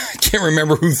that I can't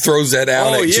remember who throws that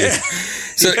out at you.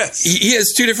 So he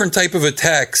has 2 different type of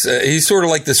attacks. He's sort of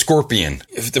like the scorpion.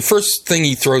 If the first thing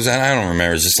he throws out, I don't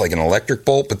remember, is just like an electric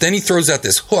bolt. But then he throws out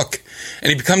this hook, and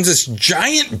he becomes this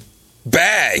giant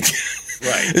bag.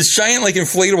 Right. This giant, like,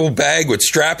 inflatable bag with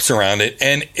straps around it,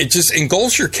 and it just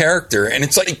engulfs your character, and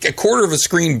it's like a quarter of a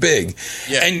screen big.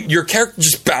 Yeah. And your character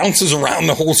just bounces around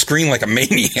the whole screen like a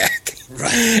maniac.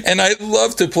 Right. And I'd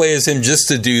love to play as him just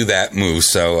to do that move.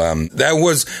 So that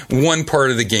was one part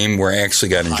of the game where I actually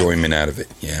got enjoyment out of it.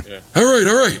 Yeah. All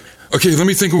right. Okay, let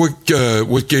me think of what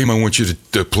game I want you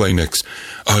to play next.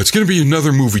 It's going to be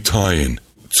another movie tie-in.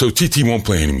 So TT won't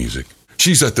play any music.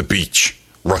 She's at the beach,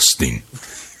 rusting.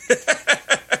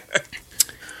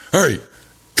 All right.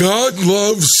 God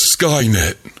loves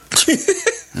Skynet.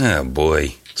 Oh,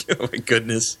 boy. Oh, my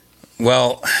goodness.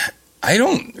 Well, I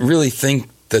don't really think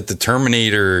that the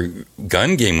Terminator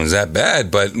gun game was that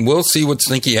bad, but we'll see what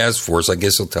Stinky has for us. I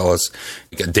guess he'll tell us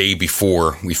like a day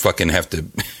before we fucking have to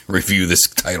review this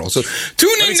title. So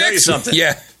tune in tell you something.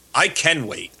 Yeah. I can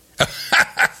wait.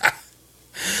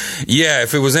 Yeah,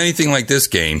 if it was anything like this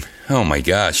game, oh my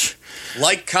gosh.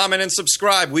 Like, comment, and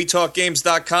subscribe.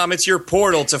 WeTalkGames.com. It's your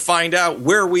portal to find out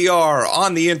where we are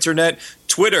on the internet.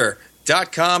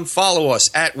 Twitter.com. Follow us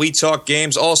at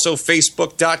WeTalkGames. Also,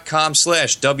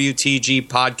 Facebook.com/WTG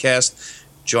Podcast.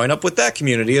 Join up with that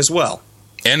community as well.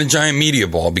 And a Giant Media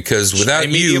Ball, because without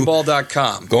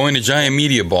GiantMediaBall.com. going to Giant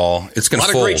Media Ball, it's going to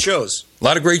fold. A lot of great shows. A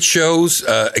lot of great shows.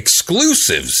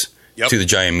 Exclusives. Yep. To the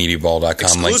GiantMediaBall.com.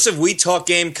 Exclusive We Talk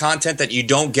Game content that you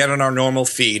don't get on our normal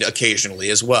feed occasionally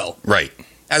as well. Right.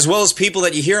 As well as people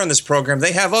that you hear on this program,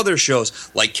 they have other shows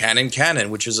like Canon,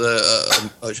 which is a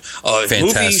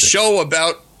movie show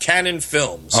about Canon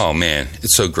films. Oh, man.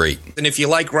 It's so great. And if you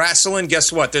like wrestling,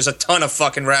 guess what? There's a ton of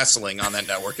fucking wrestling on that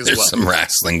network as well. There's some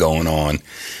wrestling going on.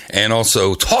 And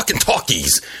also Talking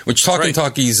Talkies, which Talking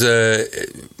Talkies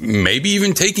maybe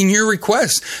even taking your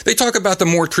requests. They talk about the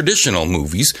more traditional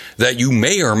movies that you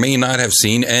may or may not have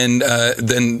seen, and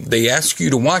then they ask you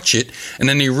to watch it, and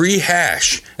then they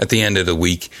rehash at the end of the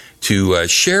week to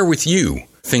share with you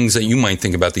things that you might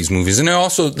think about these movies. And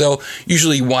they'll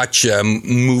usually watch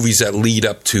movies that lead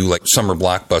up to like summer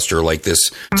blockbuster, like this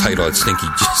title that Stinky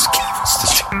just gave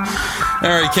us. All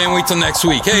right, can't wait till next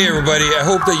week. Hey, everybody, I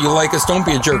hope that you like us. Don't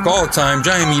be a jerk all the time.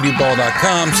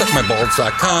 GiantMediaBall.com,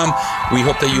 SuckMyBalls.com. We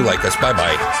hope that you like us.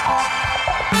 Bye-bye.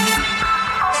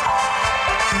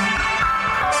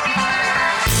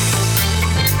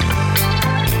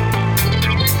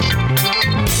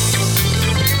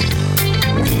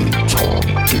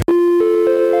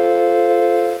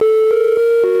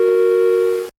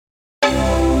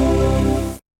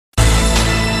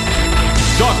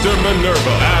 Dr.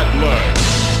 Minerva Adler.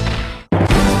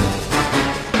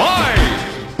 Fight!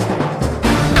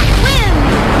 Win!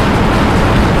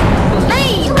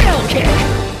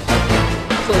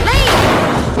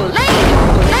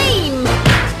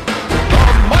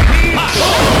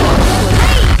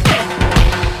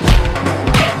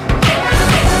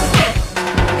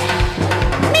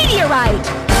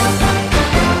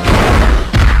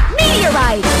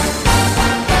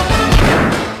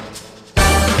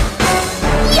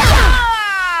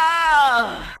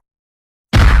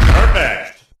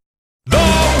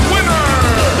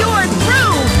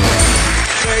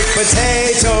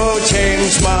 potato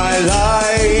changed my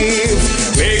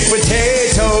life. Baked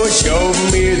potato showed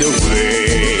me the way.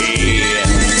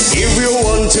 If you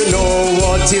want to know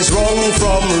what is wrong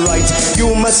from right,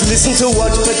 you must listen to what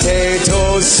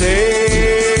potatoes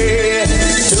say.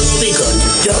 To be good,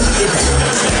 don't be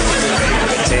bad.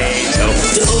 Potato.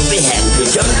 To be happy,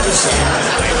 don't be sad.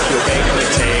 If you bake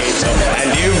potato,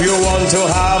 and if you want to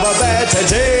have a better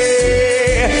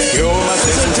day, you must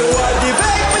listen to what the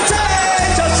baked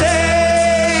potatoes say.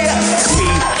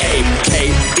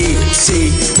 P-A-K-E-C-P-O-T-A-T-O.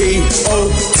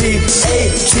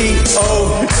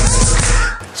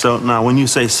 So now when you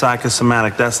say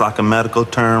psychosomatic, that's like a medical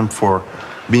term for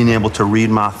being able to read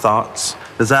my thoughts.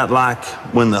 Is that like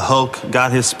when the Hulk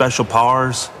got his special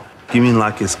powers? You mean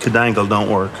like his cadangle don't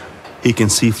work? He can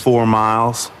see 4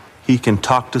 miles. He can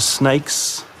talk to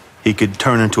snakes. He could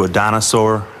turn into a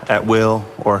dinosaur at will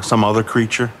or some other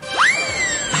creature.